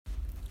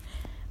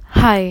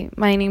Hi,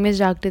 my name is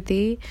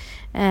Jagriti,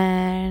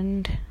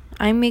 and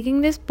I'm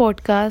making this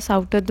podcast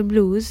out of the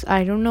blues.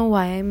 I don't know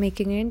why I'm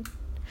making it,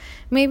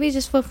 maybe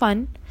just for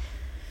fun.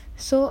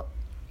 So,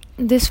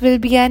 this will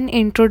be an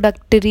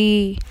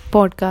introductory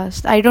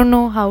podcast. I don't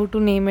know how to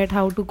name it,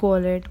 how to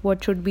call it,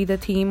 what should be the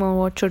theme, or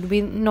what should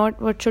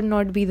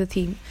not be the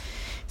theme.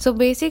 So,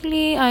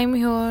 basically, I'm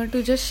here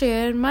to just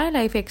share my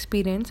life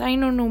experience. I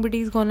know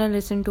nobody's gonna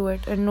listen to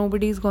it, and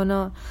nobody's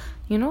gonna,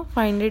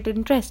 find it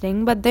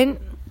interesting, but then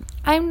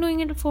I'm doing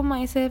it for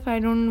myself. I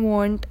don't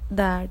want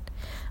that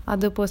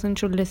other person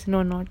should listen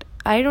or not.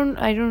 I don't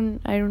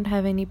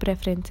have any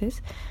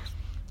preferences.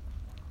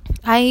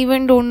 I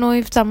even don't know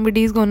if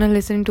somebody is gonna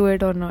listen to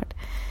it or not.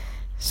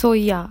 So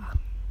yeah,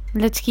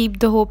 let's keep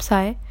the hopes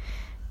high.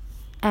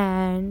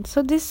 And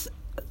so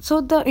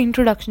the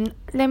introduction.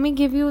 Let me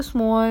give you a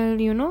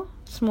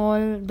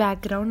small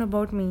background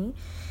about me.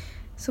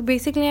 So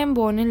basically, I'm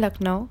born in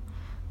Lucknow.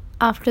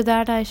 After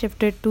that, I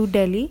shifted to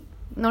Delhi.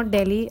 Not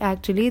Delhi,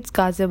 actually, it's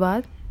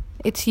Ghaziabad.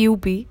 It's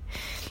UP.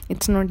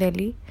 It's not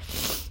Delhi.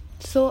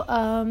 So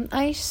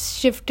I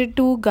shifted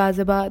to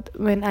Ghaziabad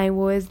when I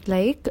was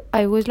like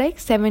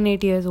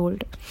 7-8 years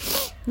old.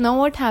 Now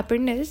what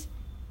happened is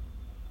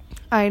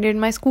I did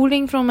my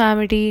schooling from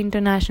Amity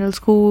International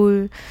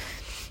School.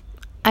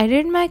 I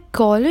did my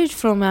college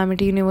from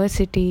Amity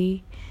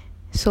University.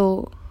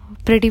 So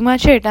pretty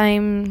much it.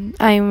 I'm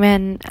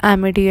an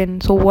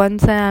Amitian. So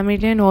once an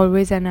Amitian,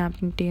 always an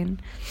Amitian.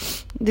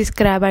 This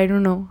crab, I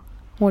don't know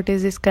what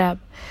is this crab.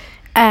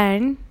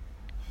 And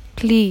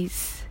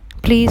please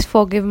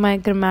forgive my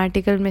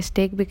grammatical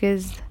mistake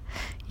because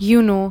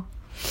I'm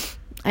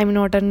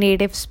not a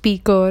native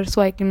speaker,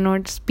 so I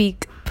cannot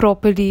speak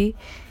properly.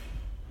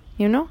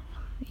 So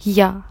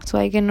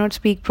I cannot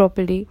speak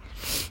properly.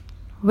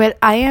 Well,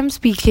 I am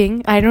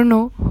speaking. I don't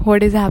know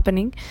what is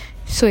happening.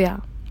 So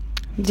yeah,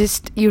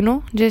 just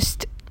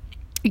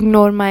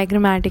ignore my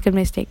grammatical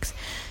mistakes.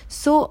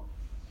 So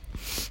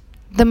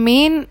the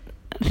main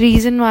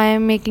reason why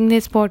I'm making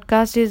this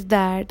podcast is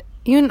that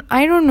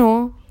I don't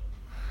know.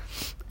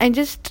 I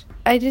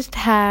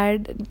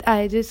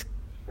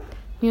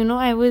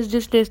was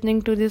just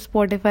listening to this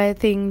Spotify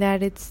thing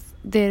that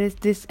there is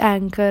this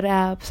Anchor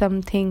app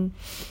something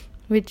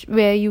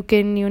where you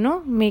can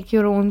make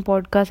your own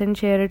podcast and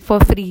share it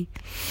for free.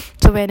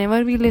 So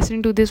whenever we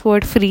listen to this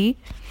word free,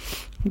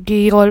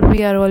 we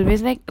are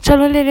always like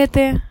chalo le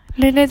lete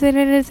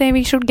hain,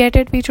 we should get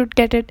it.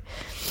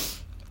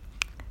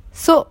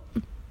 So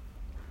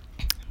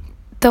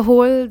the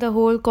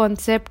whole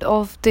concept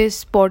of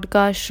this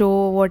podcast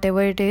show,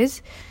 whatever it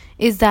is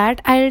that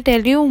I'll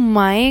tell you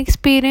my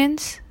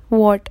experience,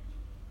 what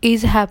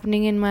is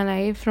happening in my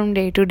life from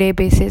day to day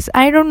basis.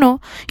 I don't know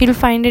you'll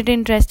find it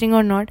interesting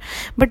or not,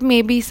 but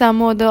maybe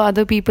some or the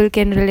other people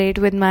can relate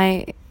with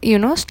my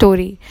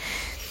story.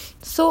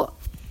 So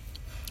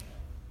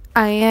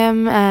I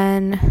am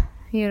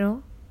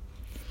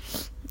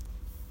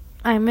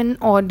I'm an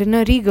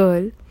ordinary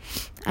girl.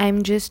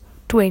 I'm just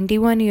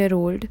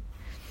 21-year-old,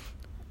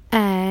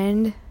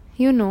 and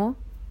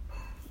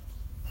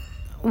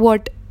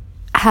what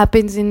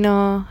happens in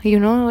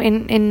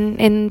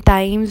in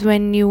times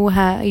when you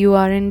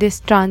are in this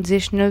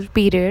transitional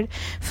period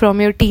from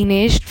your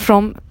teenage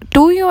to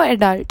your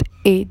adult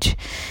age.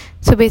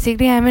 So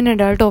basically, I'm an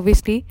adult.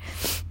 Obviously,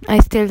 I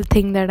still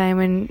think that I'm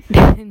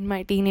in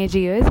my teenage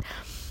years.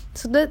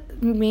 So the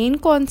main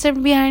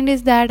concept behind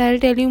is that I'll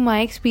tell you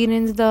my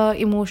experience, the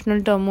emotional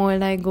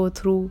turmoil I go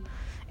through.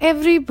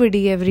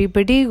 Everybody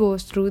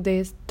goes through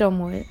this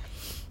turmoil.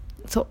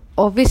 So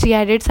obviously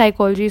I did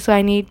psychology, so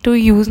I need to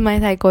use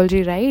my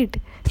psychology, right,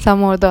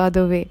 some or the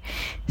other way.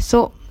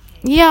 So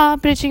yeah,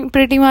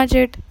 pretty much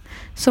it.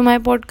 So my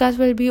podcast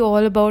will be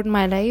all about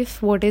my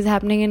life, what is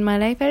happening in my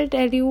life. I'll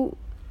tell you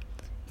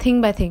thing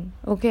by thing.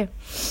 Okay,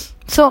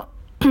 so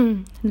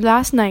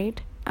last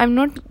night, I'm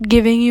not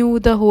giving you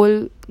the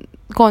whole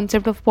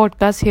concept of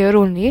podcast here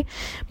only,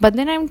 but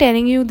then I'm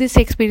telling you this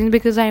experience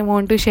because I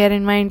want to share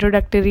in my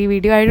introductory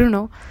video. I don't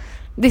know,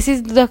 this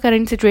is the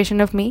current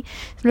situation of me.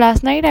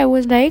 Last night I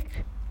was like,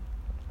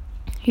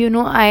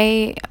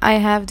 I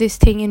have this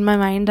thing in my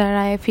mind that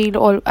I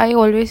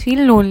always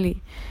feel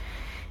lonely.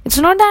 It's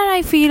not that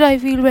I feel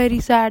very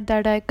sad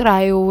that I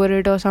cry over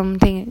it or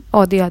something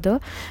or the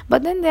other,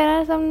 but then there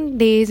are some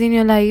days in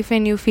your life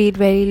when you feel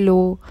very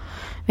low,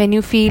 when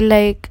you feel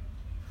like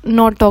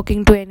not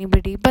talking to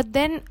anybody, but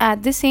then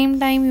at the same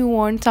time you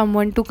want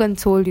someone to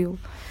console you.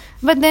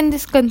 But then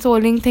this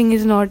consoling thing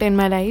is not in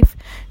my life,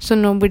 so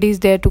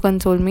nobody's there to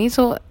console me.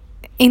 So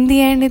in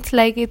the end, it's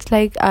like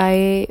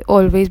I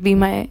always be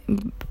by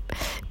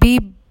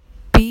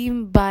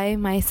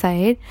my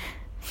side.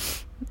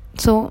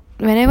 So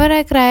whenever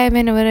I cry,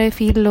 whenever I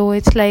feel low,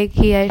 it's like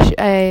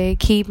I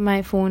keep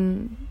my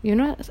phone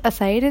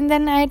aside, and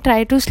then I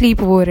try to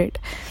sleep over it.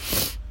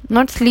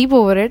 Not sleep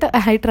over it,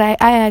 I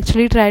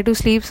actually try to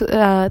sleep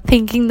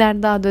thinking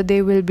that the other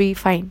day will be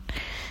fine.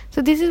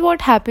 So this is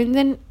what happens.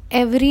 And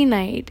every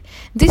night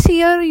this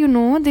year,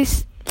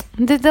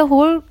 the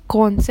whole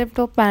concept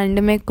of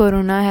pandemic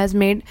corona has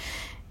made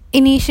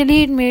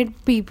initially it made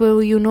people,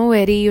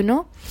 very,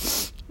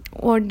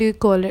 what do you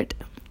call it,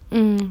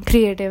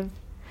 creative,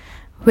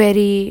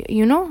 very,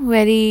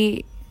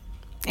 very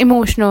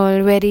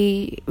emotional,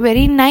 very,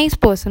 very nice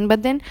person.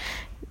 But then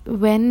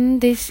when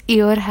this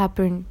year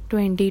happened,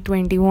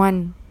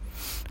 2021,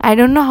 I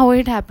don't know how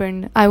it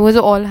happened. I was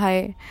all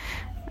high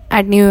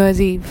at New Year's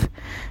Eve.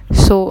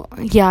 So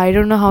yeah, I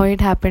don't know how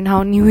it happened,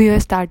 how New Year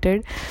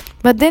started.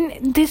 But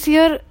then this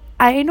year,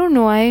 I don't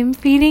know, I'm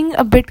feeling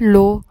a bit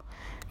low.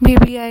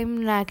 Maybe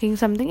I'm lacking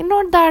something.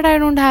 Not that I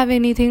don't have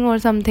anything or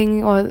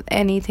something or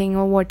anything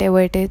or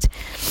whatever it is.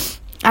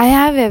 I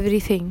have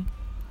everything.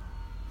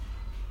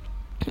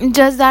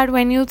 Just that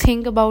when you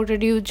think about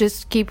it, you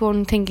just keep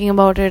on thinking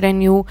about it,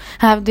 and you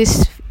have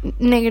this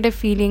negative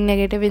feeling,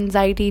 negative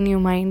anxiety in your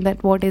mind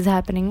that what is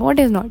happening, what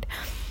is not.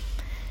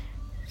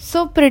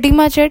 So pretty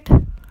much it.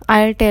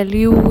 I'll tell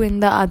you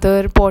in the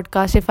other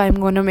podcast if I'm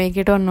gonna make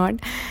it or not.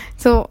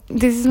 So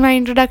this is my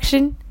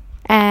introduction,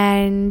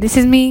 and this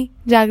is me,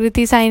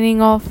 Jagriti,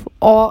 signing off.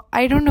 Or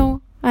I don't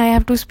know, I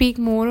have to speak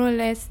more or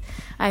less,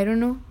 I don't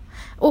know.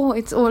 Oh,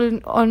 it's all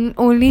on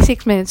only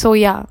 6 minutes, so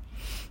yeah,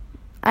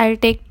 I'll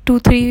take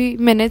 2-3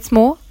 minutes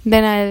more,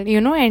 then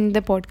I'll end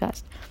the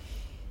podcast.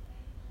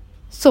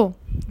 So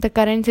the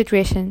current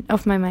situation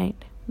of my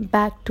mind,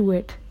 back to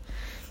it.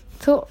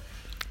 So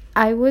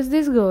I was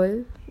this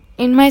girl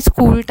in my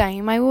school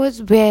time. I was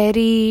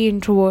very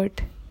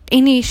introvert.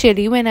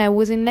 Initially, when I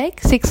was in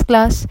like 6th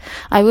class,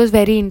 I was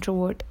very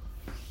introvert,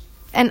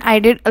 and I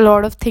did a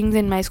lot of things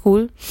in my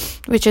school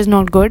which is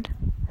not good.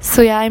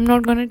 So yeah, I'm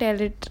not gonna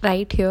tell it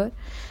right here,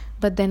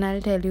 but then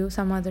I'll tell you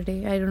some other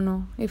day. I don't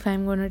know if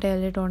I'm gonna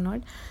tell it or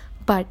not,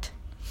 but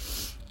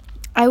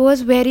I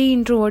was very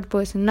introvert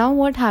person. Now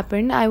what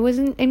happened, I was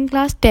in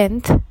class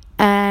 10th,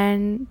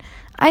 and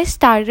I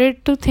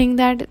started to think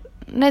that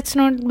let's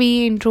not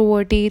be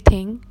introverty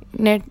thing.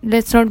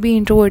 Let's not be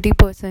introverty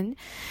person.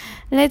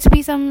 Let's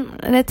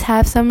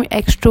have some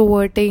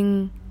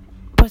extroverting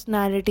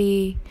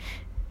personality,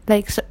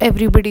 like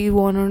everybody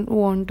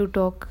want to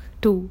talk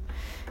to.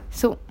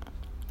 So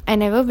I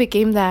never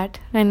became that.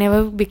 I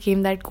never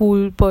became that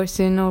cool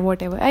person or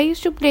whatever. I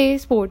used to play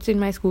sports in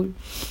my school.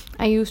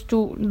 I used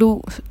to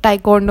do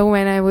taekwondo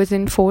when I was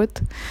in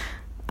 4th.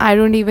 I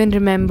don't even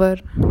remember.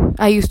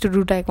 I used to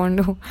do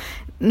taekwondo.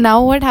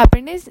 Now what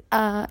happened is,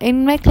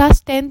 in my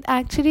class 10th,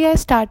 actually I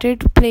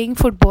started playing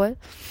football.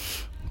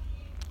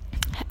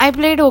 I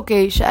played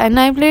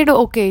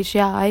okayish.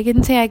 Yeah, I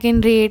can say I can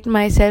rate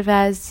myself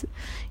as,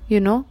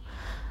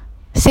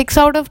 6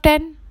 out of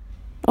 10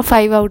 or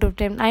 5 out of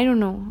 10. I don't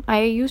know.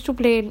 I used to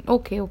play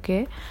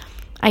okay.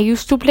 I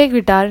used to play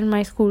guitar in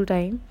my school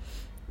time.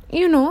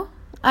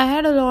 I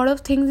had a lot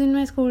of things in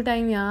my school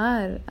time,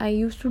 yaar. I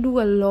used to do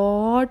a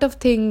lot of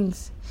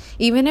things.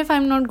 Even if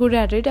I'm not good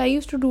at it, I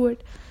used to do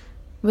it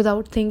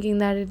without thinking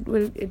that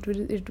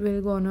it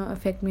will gonna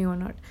affect me or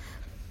not.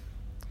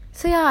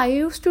 So yeah, I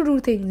used to do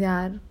things,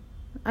 yaar.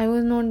 I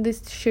was not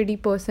this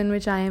shitty person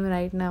which I am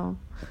right now.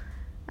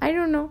 I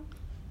don't know.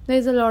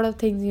 There's a lot of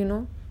things,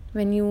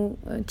 when you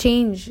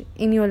change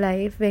in your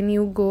life, when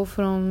you go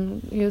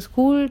from your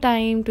school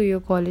time to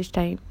your college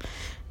time.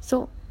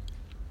 So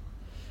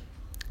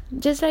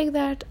just like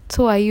that.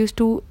 So I used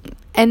to,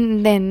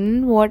 and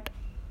then what,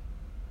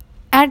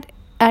 at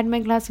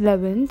my class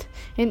 11th,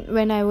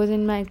 when I was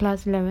in my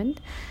class 11th,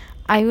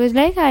 I was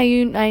like, I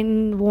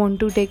want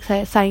to take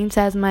science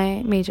as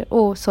my major.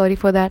 Oh, sorry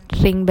for that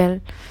bell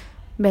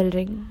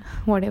ring,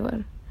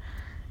 whatever.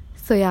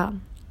 So yeah,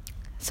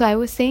 so I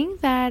was saying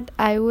that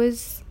I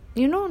was,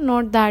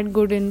 not that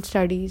good in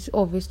studies,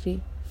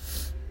 obviously.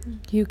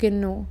 You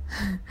can know.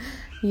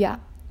 Yeah.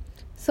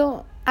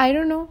 So I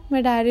don't know,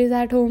 my dad is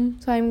at home,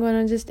 so I'm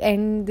gonna just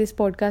end this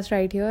podcast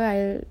right here.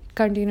 I'll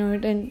continue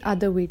it in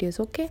other videos,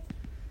 okay?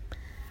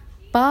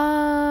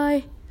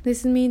 Bye.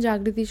 This is me,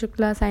 Jagriti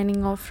Shukla,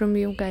 signing off from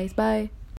you guys. Bye.